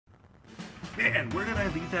Man, where did I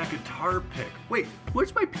leave that guitar pick? Wait,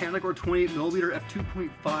 what's my Panagor 28mm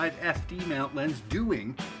f2.5 FD mount lens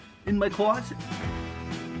doing in my closet?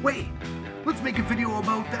 Wait, let's make a video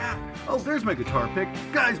about that. Oh, there's my guitar pick.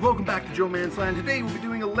 Guys, welcome back to Joe Man's Land. Today we'll be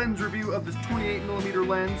doing a lens review of this 28mm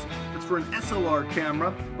lens. It's for an SLR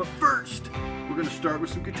camera, but first, we're gonna start with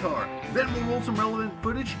some guitar. Then we'll roll some relevant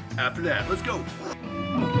footage after that. Let's go.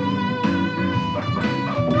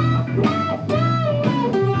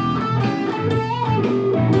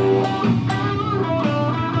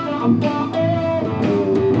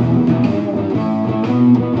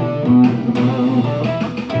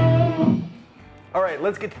 Alright,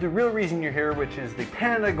 let's get to the real reason you're here, which is the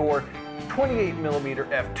Panagor 28mm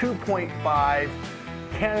f2.5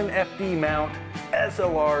 Canon FD mount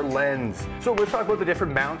SLR lens. So let's talk about the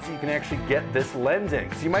different mounts you can actually get this lens in,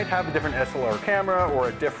 because you might have a different SLR camera or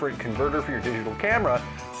a different converter for your digital camera,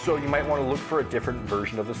 so you might want to look for a different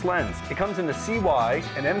version of this lens. It comes in a CY,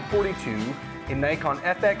 an M42, a Nikon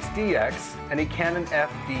FX DX, and a Canon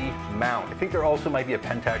FD mount. I think there also might be a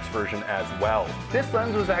Pentax version as well. This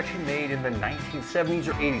lens was actually made in the 1970s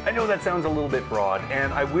or 80s. I know that sounds a little bit broad,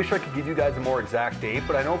 and I wish I could give you guys a more exact date,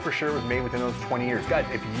 but I know for sure it was made within those 20 years. Guys,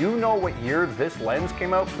 if you know what year this lens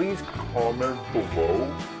came out, please comment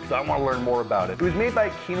below, because I want to learn more about it. It was made by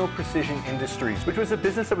Kinon Precision Industries, which was a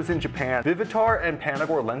business that was in Japan. Vivitar and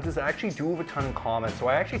Panagor lenses actually do have a ton in common, so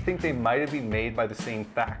I actually think they might have been made by the same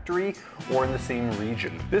factory or in the same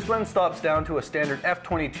region. This lens stops down to a standard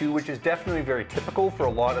f/22, which is definitely very typical for a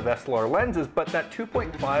lot of SLR lenses, but that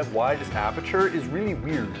 2.5 widest aperture is really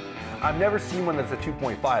weird. I've never seen one that's a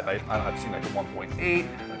 2.5. I've seen like a 1.8,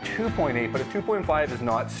 a 2.8, but a 2.5 is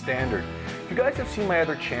not standard. If you guys have seen my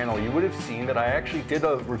other channel, you would have seen that I actually did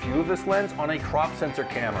a review of this lens on a crop sensor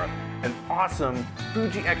camera, an awesome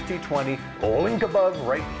Fuji X-T20, link above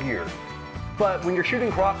right here. But when you're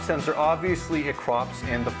shooting crop sensor, obviously it crops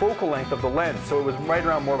in the focal length of the lens, so it was right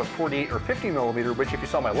around more of a 48 or 50mm, which if you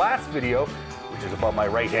saw my last video, which is above my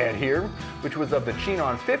right hand here, which was of the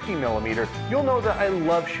Kinon 50mm, you'll know that I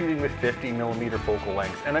love shooting with 50mm focal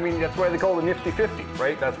lengths. And I mean, that's why they call it Nifty 50,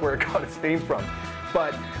 right? That's where it got its name from.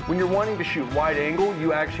 But when you're wanting to shoot wide angle,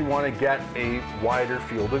 you actually want to get a wider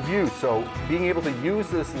field of view. So being able to use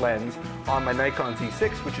this lens on my Nikon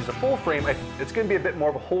Z6, which is a full frame, it's going to be a bit more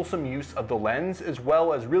of a wholesome use of the lens, as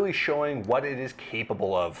well as really showing what it is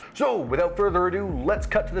capable of. So without further ado, let's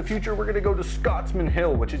cut to the future. We're going to go to Scotsman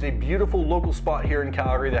Hill, which is a beautiful local spot here in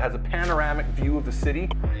Calgary that has a panoramic view of the city.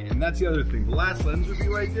 And that's the other thing. The last lens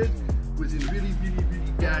review I did was in really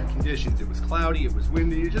bad conditions. It was cloudy, it was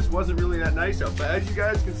windy, it just wasn't really that nice out. But as you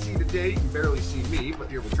guys can see today, you can barely see me,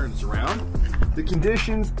 but here we'll turn this around. The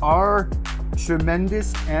conditions are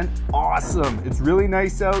tremendous and awesome. It's really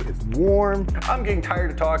nice out, it's warm. I'm getting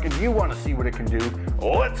tired of talking. You want to see what it can do?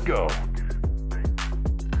 Let's go.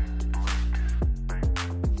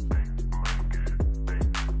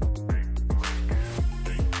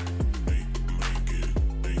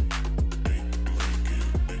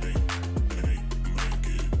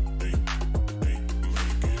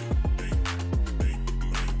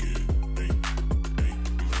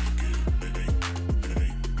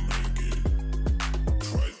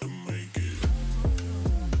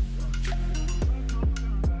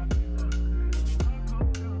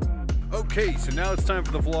 Okay, so now it's time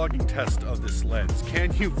for the vlogging test of this lens.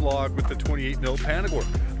 Can you vlog with the 28mm Panagor?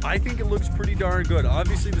 I think it looks pretty darn good.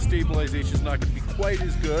 Obviously the stabilization is not going to be quite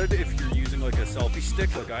as good if you're using like a selfie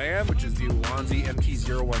stick like I am, which is the Ulanzi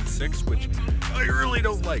MT-016, which I really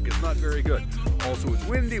don't like. It's not very good. Also it's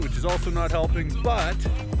windy, which is also not helping, but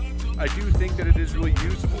I do think that it is really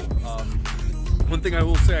usable. One thing I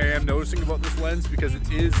will say I am noticing about this lens, because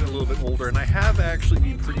it is a little bit older and I have actually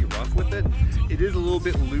been pretty rough with it, it is a little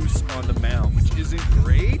bit loose on the mount, which isn't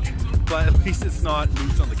great, but at least it's not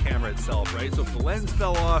loose on the camera itself, right? So if the lens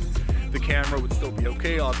fell off, the camera would still be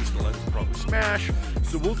okay. Obviously the lens would probably smash,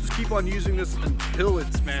 so we'll just keep on using this until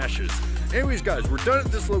it smashes. Anyways guys, we're done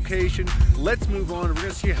at this location. Let's move on and we're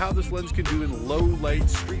gonna see how this lens can do in low light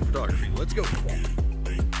street photography. Let's go.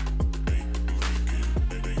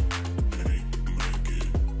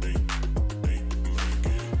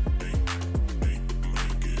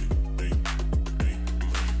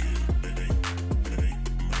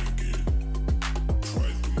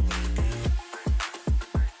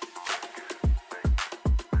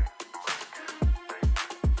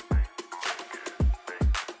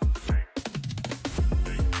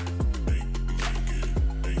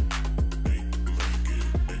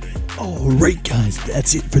 Alright guys,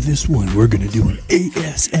 that's it for this one. We're gonna do an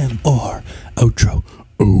ASMR outro.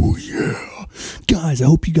 Oh yeah. Guys, I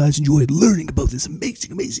hope you guys enjoyed learning about this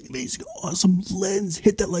amazing, awesome lens.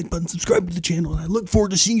 Hit that like button, subscribe to the channel, and I look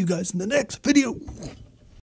forward to seeing you guys in the next video.